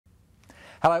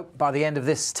Hello. By the end of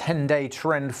this 10-day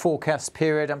trend forecast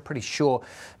period, I'm pretty sure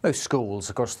most schools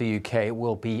across the UK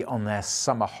will be on their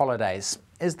summer holidays.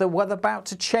 Is the weather about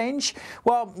to change?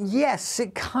 Well, yes,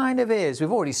 it kind of is.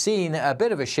 We've already seen a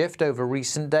bit of a shift over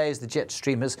recent days. The jet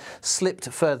stream has slipped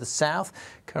further south,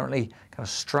 currently kind of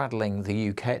straddling the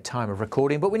UK at time of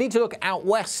recording. But we need to look out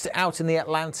west, out in the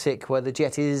Atlantic, where the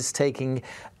jet is taking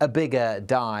a bigger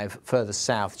dive further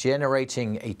south,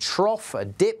 generating a trough, a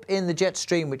dip in the jet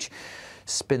stream, which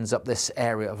spins up this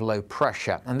area of low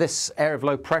pressure. And this area of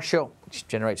low pressure, which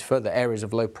generates further areas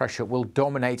of low pressure, will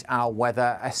dominate our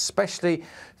weather, especially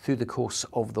through the course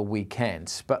of the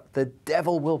weekend. But the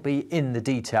devil will be in the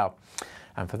detail.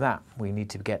 And for that, we need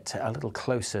to get a little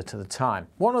closer to the time.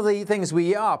 One of the things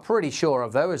we are pretty sure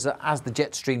of, though, is that as the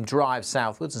jet stream drives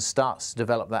southwards and starts to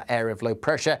develop that area of low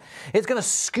pressure, it's going to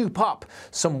scoop up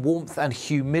some warmth and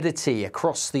humidity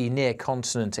across the near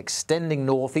continent, extending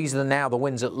north. These are now the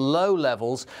winds at low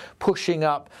levels, pushing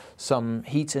up some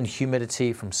heat and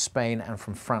humidity from Spain and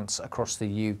from France across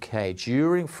the UK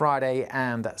during Friday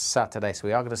and Saturday. So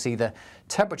we are going to see the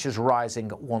temperatures rising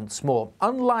once more.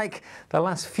 Unlike the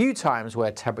last few times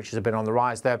where temperatures have been on the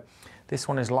rise, though, this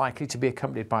one is likely to be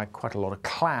accompanied by quite a lot of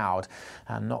cloud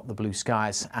and not the blue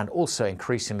skies, and also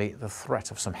increasingly the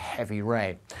threat of some heavy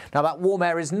rain. Now that warm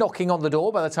air is knocking on the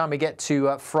door by the time we get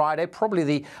to Friday. Probably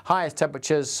the highest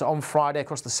temperatures on Friday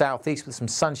across the southeast with some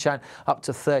sunshine up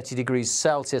to 30 degrees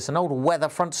Celsius. An old weather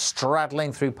front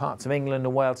straddling through parts of England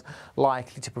and Wales,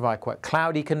 likely to provide quite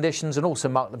cloudy conditions and also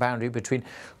mark the boundary between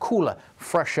cooler,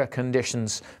 fresher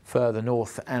conditions further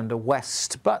north and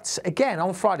west. But again,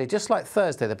 on Friday, just like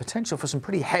Thursday, the potential for some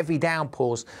pretty heavy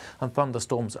downpours and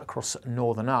thunderstorms across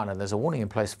Northern Ireland. There's a warning in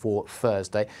place for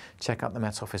Thursday. Check out the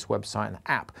Met Office website and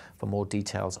app for more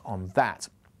details on that.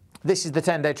 This is the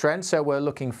 10-day trend, so we're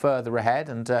looking further ahead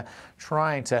and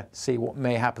trying to see what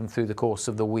may happen through the course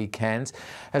of the weekend.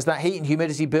 As that heat and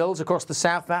humidity builds across the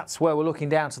south, that's where we're looking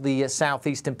down to the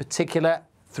southeast in particular.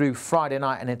 Through Friday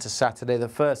night and into Saturday, the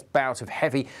first bout of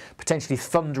heavy, potentially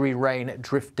thundery rain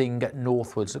drifting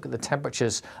northwards. Look at the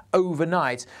temperatures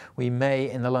overnight. We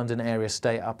may, in the London area,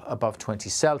 stay up above 20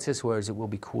 Celsius, whereas it will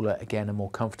be cooler again and more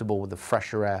comfortable with the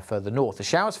fresher air further north. The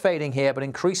showers fading here, but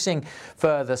increasing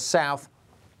further south.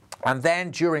 And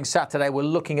then during Saturday, we're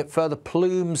looking at further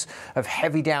plumes of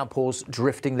heavy downpours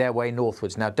drifting their way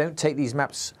northwards. Now, don't take these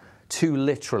maps too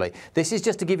literally. This is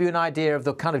just to give you an idea of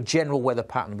the kind of general weather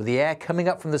pattern, with the air coming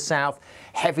up from the south,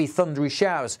 heavy thundery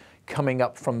showers coming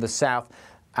up from the south.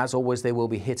 As always, they will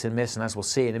be hit and miss, and as we'll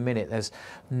see in a minute, there's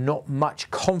not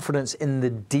much confidence in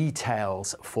the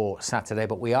details for Saturday,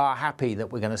 but we are happy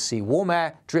that we're going to see warm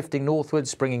air drifting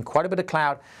northwards, bringing quite a bit of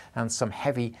cloud and some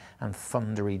heavy and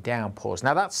thundery downpours.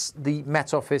 Now, that's the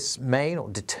Met Office main or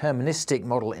deterministic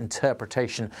model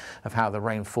interpretation of how the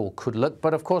rainfall could look,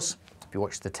 but of course, if you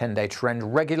watch the 10-day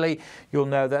trend regularly, you'll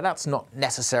know that that's not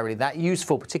necessarily that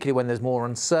useful, particularly when there's more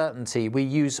uncertainty. We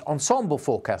use ensemble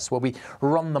forecasts where we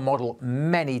run the model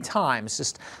many times,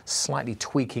 just slightly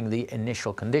tweaking the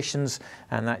initial conditions,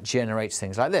 and that generates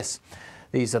things like this.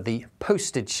 These are the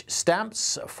postage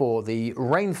stamps for the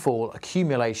rainfall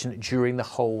accumulation during the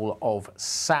whole of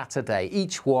Saturday.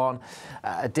 Each one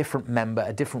a different member,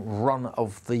 a different run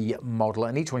of the model,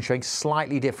 and each one showing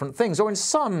slightly different things, or in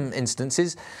some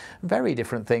instances, very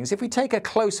different things. If we take a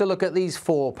closer look at these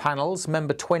four panels,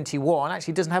 member 21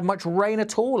 actually doesn't have much rain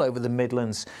at all over the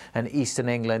Midlands and Eastern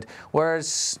England,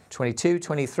 whereas 22,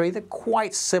 23, they're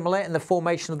quite similar in the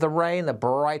formation of the rain, the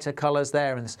brighter colours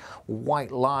there, and this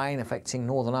white line affecting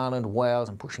Northern Ireland, Wales,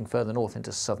 and pushing further north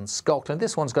into southern Scotland.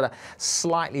 This one's got a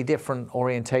slightly different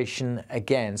orientation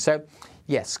again. So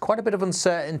yes, quite a bit of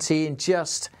uncertainty in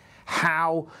just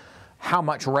how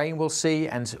much rain we'll see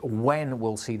and when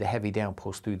we'll see the heavy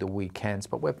downpours through the weekends.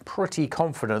 But we're pretty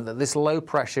confident that this low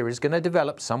pressure is going to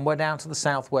develop somewhere down to the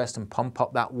southwest and pump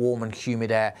up that warm and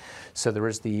humid air. So there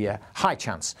is the high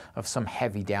chance of some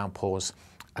heavy downpours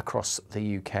across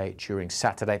the UK during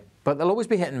Saturday. But they'll always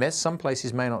be hit and miss. Some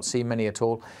places may not see many at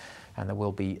all, and there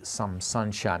will be some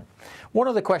sunshine. One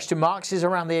of the question marks is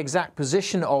around the exact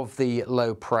position of the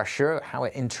low pressure, how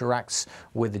it interacts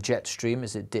with the jet stream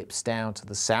as it dips down to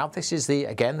the south. This is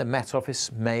again the Met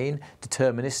Office main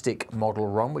deterministic model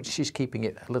run, which is keeping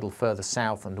it a little further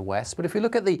south and west. But if we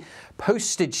look at the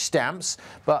postage stamps,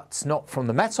 but not from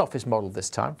the Met Office model this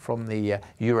time, from the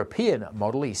European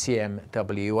model,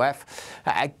 ECMWF,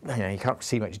 you can't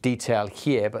see much detail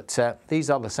here, but these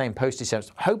are the same postage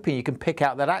stamps. Hoping you can pick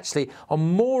out that actually actually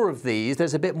on more of these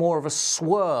there's a bit more of a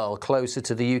swirl closer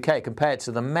to the UK compared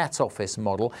to the Met Office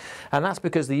model, and that's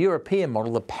because the European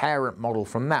model, the parent model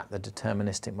from that, the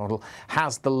deterministic model,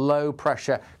 has the low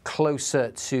pressure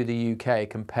closer to the UK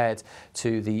compared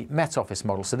to the Met Office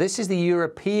model. So this is the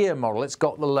European model. It's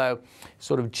got the low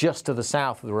sort of just to the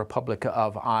south of the Republic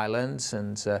of Ireland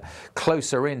and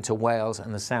closer into Wales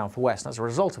and the southwest. As a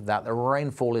result of that, the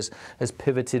rainfall has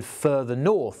pivoted further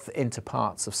north into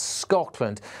parts of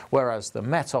Scotland, whereas the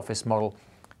Met Office model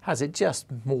has it just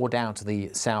more down to the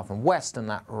south and west, and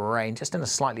that rain just in a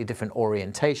slightly different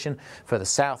orientation further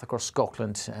south across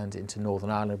Scotland and into Northern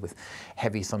Ireland, with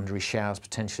heavy thundery showers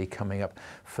potentially coming up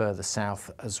further south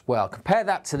as well. Compare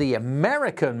that to the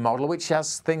American model, which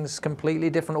has things completely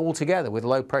different altogether, with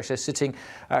low pressure sitting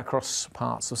across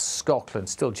parts of Scotland,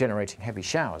 still generating heavy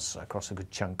showers across a good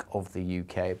chunk of the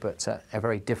UK, but a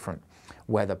very different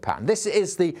weather pattern. This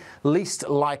is the least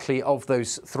likely of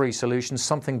those three solutions.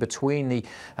 Something between the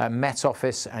Met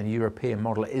Office and European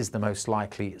model is the most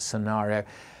likely scenario.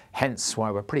 Hence why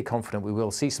we're pretty confident we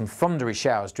will see some thundery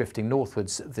showers drifting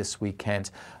northwards this weekend,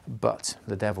 but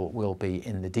the devil will be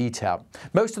in the detail.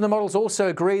 Most of the models also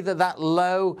agree that that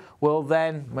low will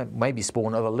then maybe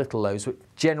spawn other little lows, which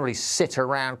generally sit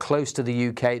around close to the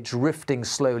UK, drifting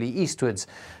slowly eastwards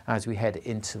as we head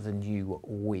into the new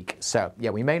week. So yeah,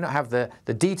 we may not have the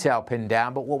detail pinned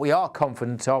down, but what we are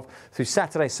confident of through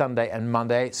Saturday, Sunday and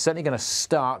Monday, it's certainly going to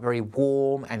start very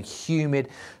warm and humid,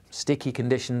 sticky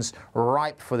conditions,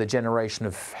 ripe for the generation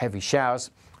of heavy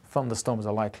showers. Thunderstorms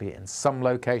are likely in some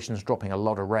locations, dropping a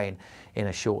lot of rain in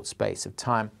a short space of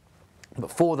time. But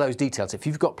for those details, if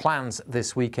you've got plans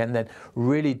this weekend, then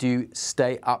really do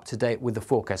stay up to date with the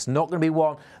forecast. Not going to be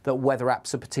one that weather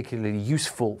apps are particularly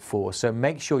useful for, so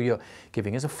make sure you're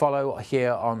giving us a follow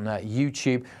here on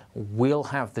YouTube. We'll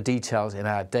have the details in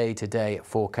our day-to-day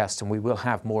forecast, and we will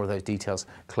have more of those details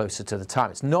closer to the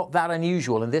time. It's not that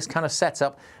unusual in this kind of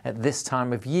setup at this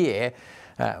time of year.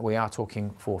 We are talking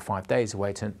 4 or 5 days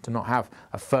away to not have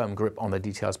a firm grip on the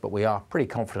details, but we are pretty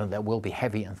confident there will be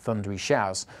heavy and thundery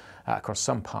showers across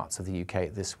some parts of the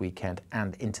UK this weekend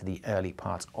and into the early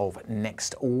part of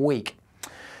next week.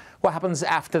 What happens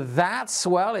after that?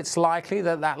 Well, it's likely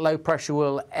that that low pressure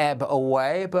will ebb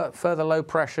away, but further low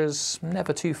pressures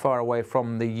never too far away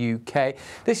from the UK.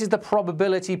 This is the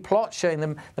probability plot showing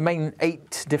them the main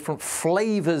 8 different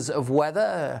flavours of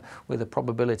weather with a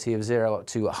probability of 0 up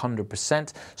to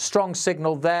 100%. Strong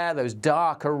signal there, those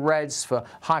darker reds for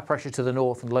high pressure to the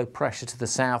north and low pressure to the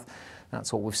south.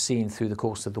 That's what we've seen through the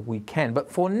course of the weekend. But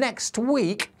for next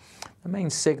week, the main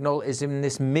signal is in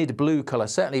this mid-blue colour,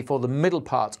 certainly for the middle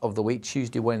part of the week,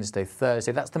 Tuesday, Wednesday,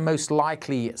 Thursday. That's the most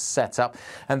likely setup,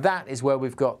 and that is where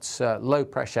we've got low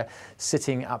pressure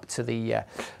sitting up to the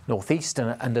northeast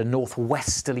and a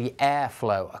northwesterly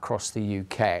airflow across the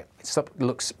UK. It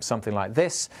looks something like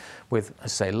this, with,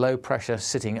 as I say, low pressure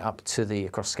sitting up to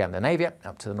across Scandinavia,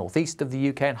 up to the northeast of the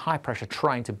UK, and high pressure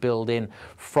trying to build in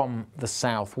from the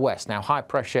southwest. Now, high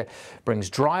pressure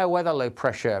brings drier weather, low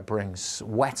pressure brings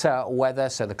wetter weather,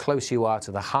 so the closer you are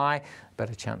to the high,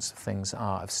 better chance of things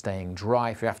are of staying dry.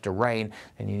 If you have to rain,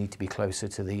 then you need to be closer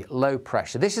to the low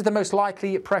pressure. This is the most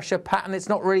likely pressure pattern. It's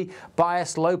not really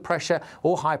biased low pressure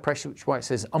or high pressure, which is why it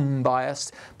says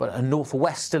unbiased, but a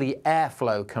northwesterly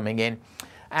airflow coming in.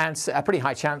 And a pretty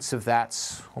high chance of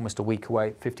that, almost a week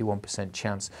away, 51%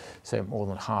 chance, so more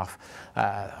than half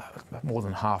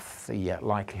the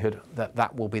likelihood that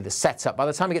that will be the setup. By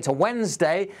the time we get to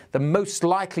Wednesday, the most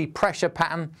likely pressure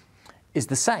pattern is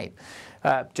the same.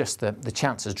 Just the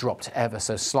chance has dropped ever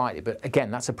so slightly, but again,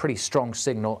 that's a pretty strong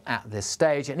signal at this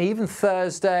stage. And even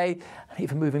Thursday,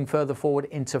 even moving further forward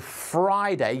into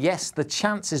Friday, yes, the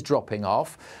chance is dropping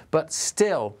off, but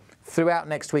still, throughout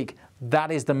next week,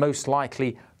 that is the most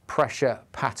likely pressure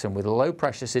pattern, with low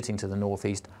pressure sitting to the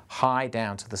northeast, high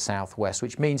down to the southwest,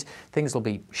 which means things will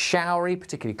be showery,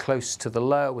 particularly close to the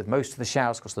low, with most of the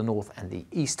showers across the north and the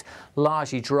east,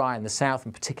 largely dry in the south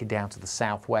and particularly down to the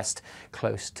southwest,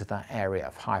 close to that area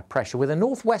of high pressure. With a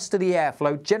northwesterly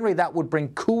airflow, generally that would bring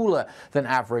cooler than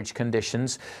average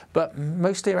conditions, but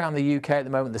mostly around the UK at the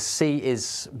moment the sea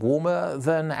is warmer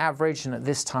than average, and at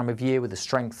this time of year with the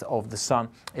strength of the sun,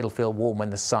 it'll feel warm when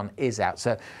the sun is out.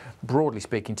 So broadly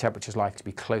speaking, temperatures likely to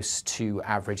be close to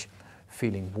average,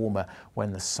 feeling warmer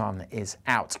when the sun is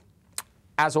out.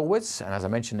 As always, and as I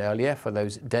mentioned earlier, for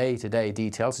those day-to-day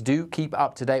details, do keep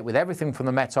up to date with everything from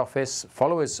the Met Office.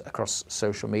 Follow us across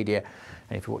social media,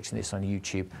 and if you're watching this on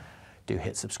YouTube, do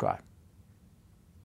hit subscribe.